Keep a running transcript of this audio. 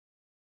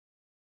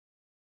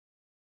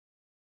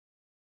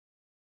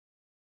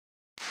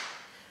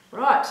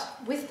Right,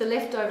 with the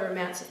leftover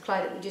amounts of clay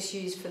that we just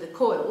used for the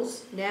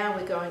coils, now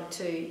we're going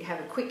to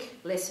have a quick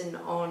lesson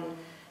on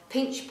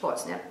pinch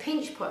pots. Now,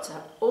 pinch pots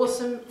are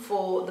awesome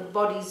for the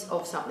bodies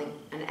of something,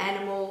 an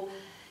animal.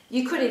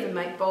 You could even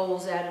make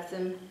bowls out of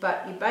them,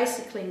 but you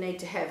basically need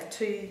to have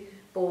 2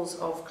 balls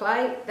of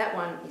clay. That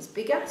one is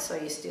bigger, so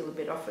you steal a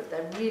bit off it.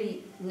 They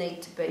really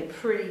need to be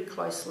pretty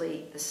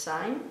closely the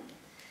same.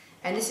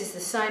 And this is the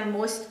same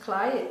moist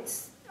clay.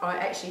 I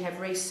actually have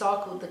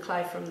recycled the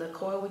clay from the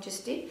coil we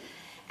just did.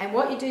 And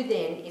what you do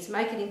then is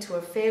make it into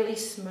a fairly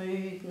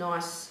smooth,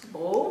 nice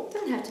ball. It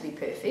doesn't have to be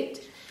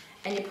perfect.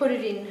 And you put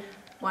it in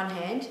one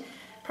hand.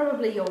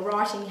 Probably your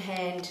writing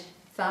hand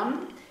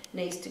thumb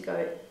needs to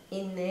go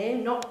in there,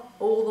 not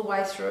all the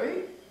way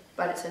through,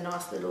 but it's a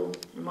nice little,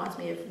 reminds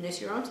me of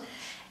nursery rhymes.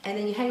 And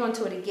then you hang on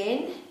to it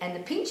again, and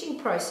the pinching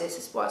process,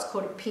 is why it's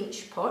called a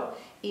pinch pot,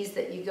 is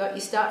that you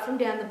start from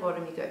down the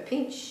bottom, you go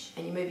pinch,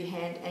 and you move your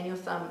hand and your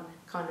thumb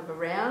kind of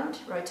around,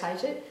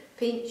 rotate it,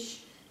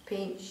 pinch,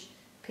 pinch,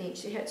 pinch,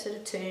 see how it's sort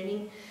of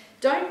turning.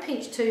 Don't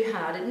pinch too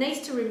hard, it needs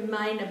to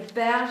remain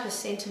about 1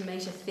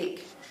 centimetre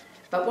thick.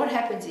 But what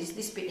happens is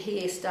this bit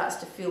here starts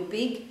to feel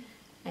big,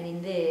 and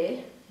in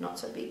there, not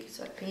so big.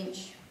 So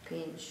pinch,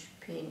 pinch,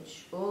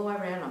 pinch, all the way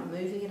around. I'm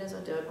moving it as I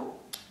do it. Oh,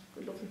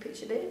 good looking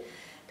picture there.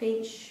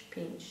 Pinch,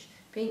 pinch,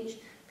 pinch,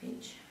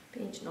 pinch,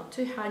 pinch. Not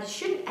too hard. You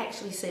shouldn't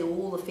actually see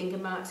all the finger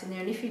marks in there,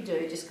 and if you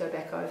do, just go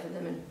back over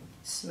them and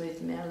smooth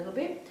them out a little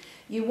bit.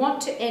 You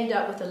want to end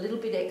up with a little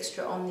bit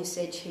extra on this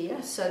edge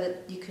here so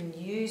that you can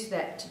use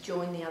that to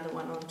join the other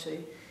one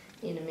onto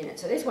in a minute.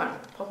 So there's one.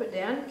 Pop it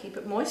down, keep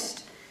it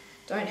moist.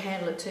 Don't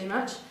handle it too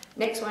much.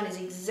 Next one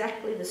is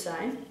exactly the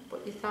same.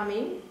 Put your thumb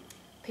in,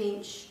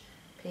 pinch,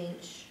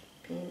 pinch,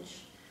 pinch,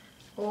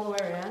 all the way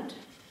around.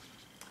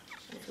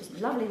 It feels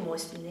lovely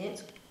moist in there,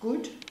 it's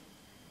good.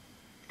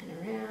 And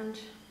around,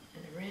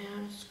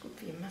 it's good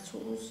for your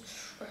muscles.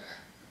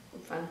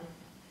 Good fun.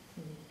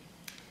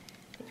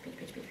 Pinch,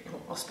 pinch, pinch,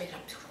 pinch. I'll speed it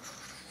up.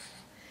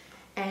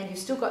 And you've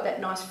still got that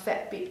nice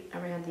fat bit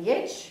around the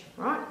edge,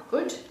 right?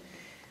 Good.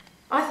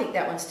 I think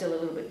that one's still a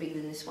little bit bigger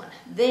than this one.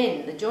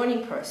 Then the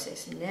joining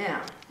process.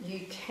 Now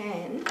you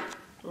can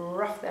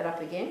rough that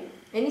up again.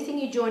 Anything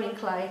you join in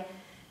clay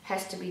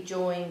has to be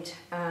joined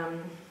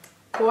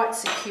quite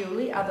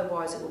securely,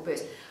 otherwise it will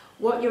burst.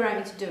 What you're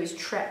aiming to do is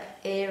trap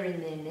air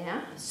in there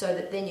now, so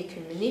that then you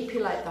can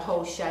manipulate the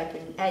whole shape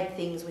and add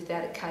things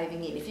without it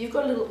caving in. If you've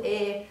got a little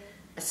air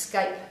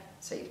escape,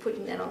 so you're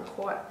putting that on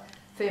quite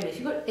firmly, if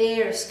you've got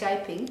air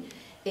escaping,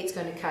 it's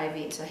going to cave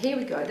in. So here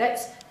we go.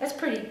 That's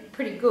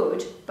pretty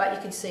good, but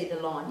you can see the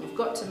line. You've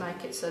got to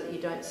make it so that you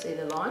don't see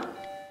the line.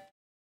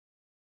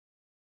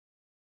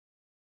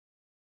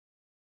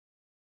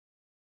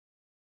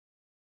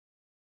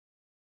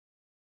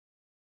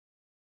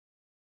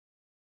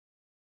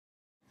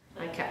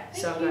 Okay,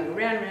 so I'm going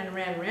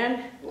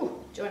round,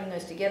 joining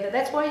those together.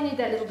 That's why you need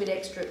that little bit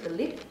extra at the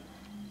lip,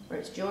 where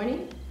it's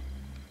joining.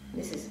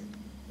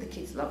 The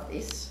kids love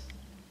this,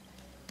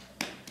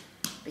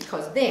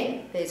 because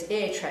then there's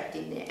air trapped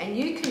in there, and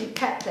you can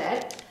pat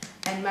that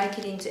and make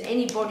it into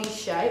any body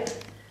shape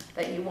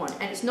that you want,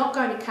 and it's not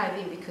going to cave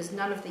in because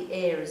none of the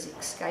air is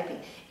escaping.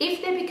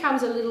 If there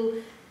becomes a little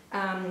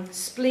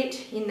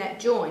split in that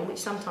join, which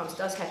sometimes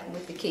does happen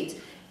with the kids,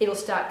 it'll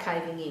start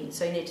caving in,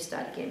 so you need to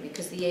start again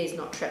because the air is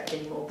not trapped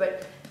anymore.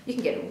 But you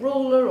can get a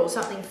ruler or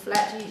something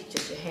flat,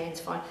 just your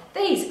hands fine.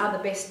 These are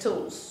the best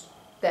tools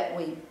that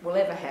we will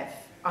ever have.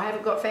 I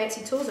haven't got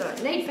fancy tools, I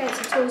don't need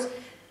fancy tools.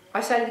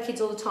 I say to the kids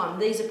all the time,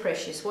 these are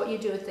precious. What you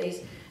do with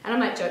these, and I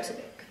make jokes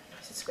about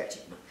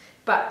scratching,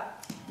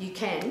 but you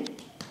can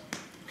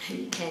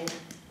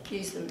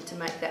use them to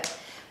make that.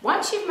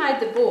 Once you've made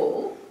the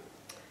ball,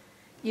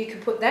 you can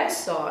put that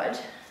aside.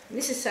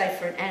 This is say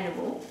for an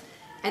animal,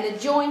 and the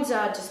joins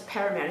are just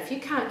paramount. If you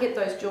can't get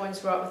those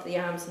joins right with the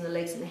arms and the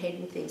legs and the head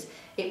and things,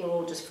 it will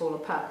all just fall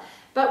apart.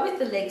 But with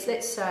the legs,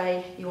 let's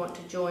say you want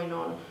to join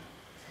on,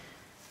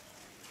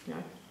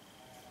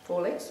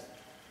 4 legs.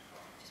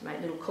 Just make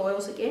little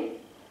coils again.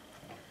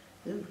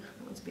 Ooh,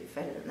 that one's a bit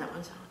fatter than that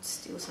one, so I'll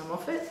steal some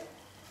off it.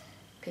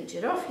 Pinch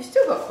it off. You've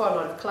still got quite a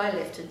lot of clay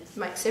left to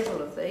make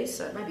several of these,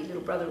 so maybe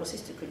little brother or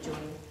sister could join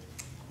you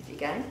if you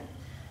can.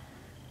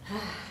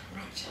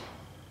 Right.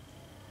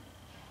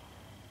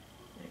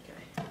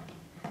 Okay.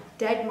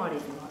 Dad might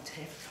even like to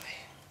have a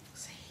go.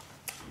 See.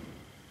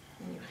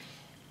 Anyway.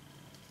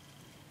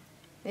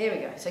 There we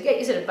go. So get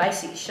your sort of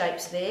basic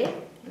shapes there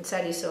and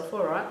say to yourself,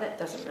 all right, that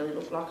doesn't really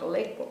look like a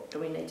leg. What do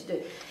we need to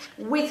do?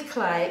 With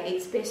clay,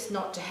 it's best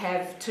not to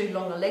have too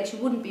long a legs. You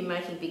wouldn't be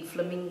making big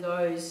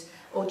flamingos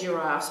or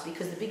giraffes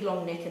because the big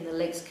long neck and the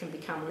legs can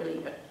become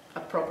really a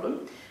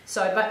problem.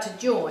 So, but to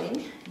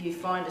join, you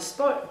find a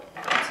spot,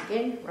 once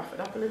again, rough it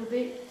up a little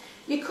bit.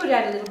 You could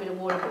add a little bit of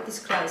water, but this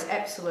clay is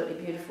absolutely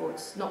beautiful.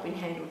 It's not been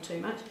handled too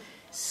much.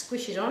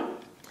 Squish it on.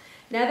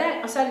 Now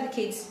that, I say to the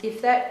kids,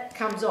 if that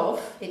comes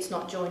off, it's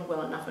not joined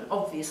well enough, and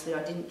obviously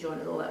I didn't join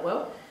it all that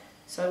well.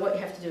 So what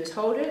you have to do is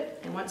hold it,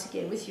 and once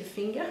again with your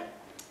finger,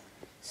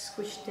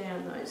 squish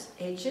down those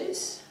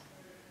edges,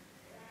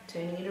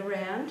 turning it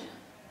around,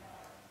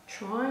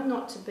 trying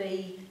not to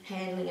be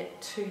handling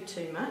it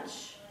too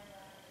much.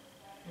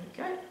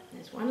 Okay,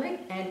 there's one leg,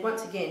 and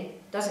once again,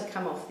 doesn't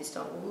come off this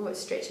time. Ooh, it's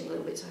stretching a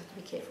little bit, so I have to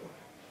be careful.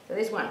 So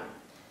there's one.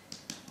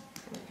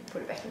 And we can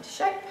put it back into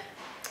shape.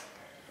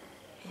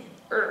 And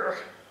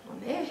on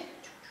there.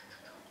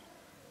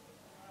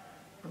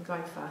 I'm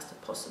going faster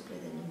possibly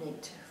than you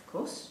need to, of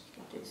course.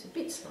 You can do this a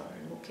bit slower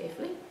and more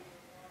carefully.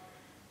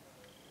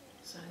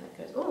 So that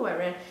goes all the way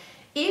around.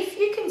 If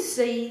you can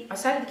see, I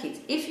say to the kids,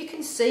 if you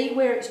can see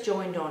where it's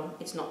joined on,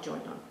 it's not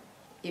joined on.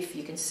 If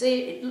you can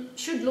see it, it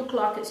should look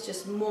like it's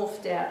just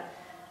morphed out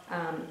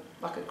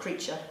like a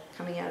creature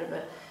coming out of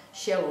a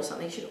shell or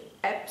something. It should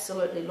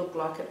absolutely look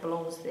like it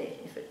belongs there.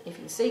 If you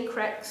can see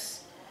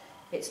cracks,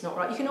 it's not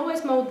right. You can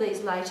always mould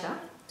these later.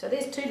 So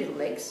there's two little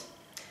legs.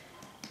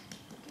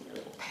 Give it a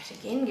little pat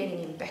again, getting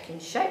him back in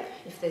shape.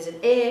 If there's an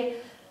air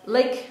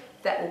leak,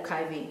 that will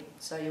cave in.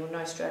 So you'll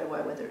know straight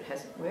away whether it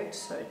hasn't worked.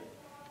 So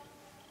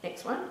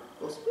next one, of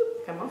course,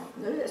 whoop, come off.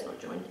 No, that's not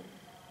joined.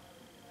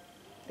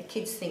 The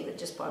kids think that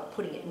just by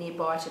putting it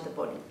nearby to the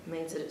body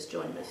means that it's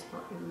joined, but it's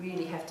not. You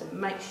really have to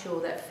make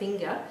sure that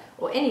finger,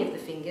 or any of the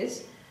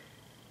fingers,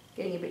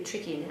 getting a bit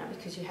trickier now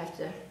because you have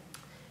to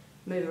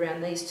move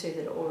around these two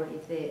that are already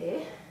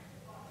there.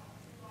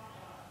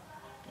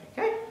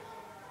 Okay.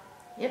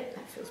 Yep,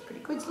 that feels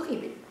pretty good. It's looking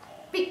a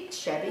bit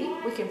shabby.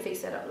 We can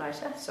fix that up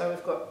later. So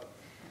we've got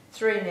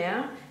 3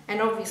 now,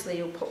 and obviously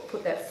you'll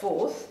put that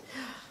 4th.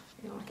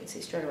 You know, I can see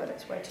straight away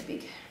that's way too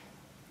big.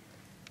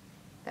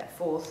 That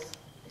 4th.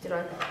 Did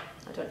I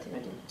don't think I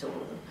did to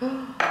all of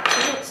them.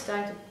 So it's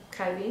starting to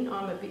cave in.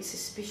 I'm a bit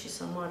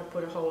suspicious I might have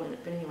put a hole in it,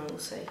 but anyway, we'll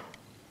see.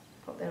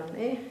 Pop that on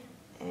there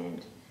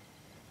and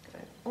go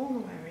all the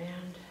way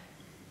around.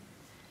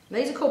 And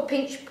these are called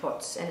pinch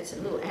pots, and it's a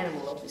little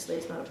animal, obviously.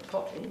 It's not a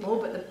pot anymore,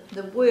 but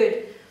the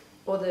word,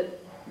 or the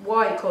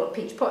why you call it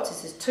pinch pots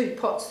is there's 2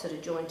 pots that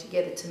are joined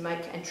together to make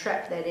and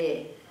trap that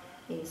air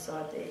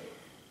inside there.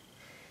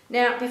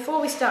 Now, before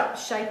we start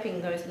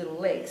shaping those little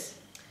legs,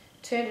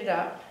 turn it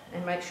up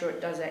and make sure it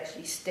does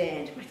actually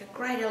stand. Make a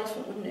great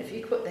elephant, wouldn't it? If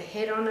you put the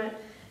head on it,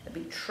 a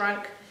big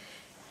trunk.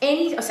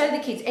 I say to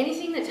the kids,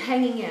 anything that's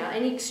hanging out,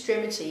 any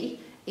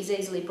extremity, is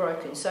easily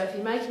broken. So if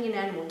you're making an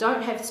animal,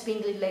 don't have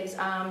spindly legs,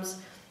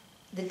 arms.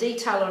 The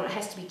detail on it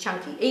has to be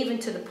chunky, even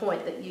to the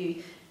point that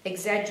you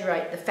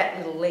exaggerate the fat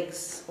little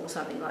legs or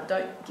something. Like,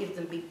 don't give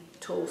them big,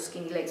 tall,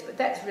 skinny legs. But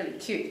that's really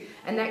cute.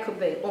 And that could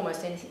be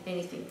almost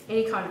anything.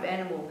 Any kind of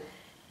animal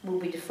will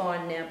be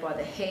defined now by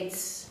the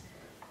heads.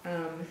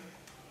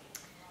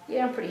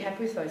 Yeah, I'm pretty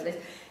happy with those legs.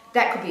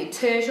 That could be a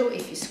turtle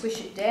if you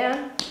squish it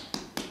down.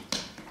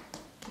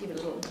 Give it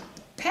a little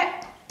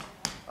pat.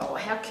 Oh,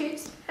 how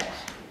cute's that?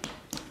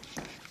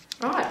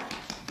 Right.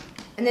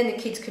 And then the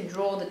kids can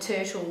draw the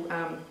turtle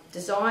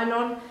design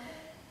on.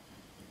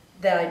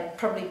 They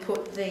probably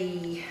put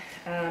the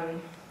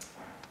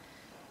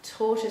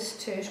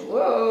tortoise turtle.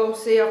 Whoa,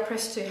 see, I've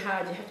pressed too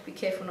hard. You have to be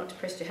careful not to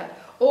press too hard.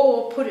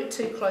 Or put it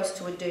too close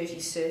to a dirty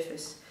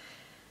surface.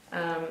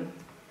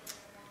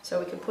 So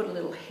we can put a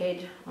little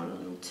head on a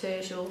little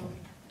turtle,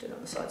 do it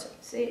on the side so you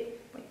can see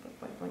it. Boing, boing,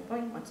 boing, boing,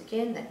 boing. Once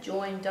again, that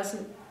join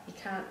doesn't, you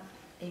can't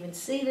even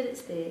see that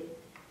it's there.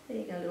 There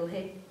you go, little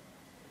head.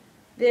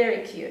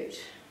 Very cute.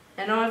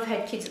 And I've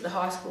had kids at the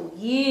high school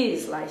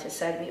years later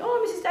say to me,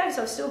 oh, Mrs. Davis,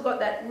 I've still got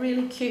that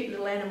really cute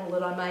little animal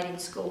that I made in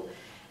school,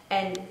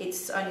 and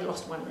it's only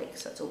lost 1 leg,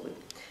 so it's all good.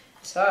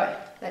 So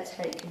that's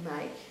how you can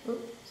make,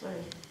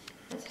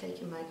 that's how you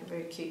can make a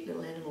very cute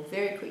little animal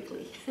very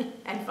quickly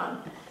and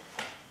fun.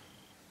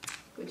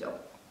 Good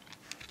job.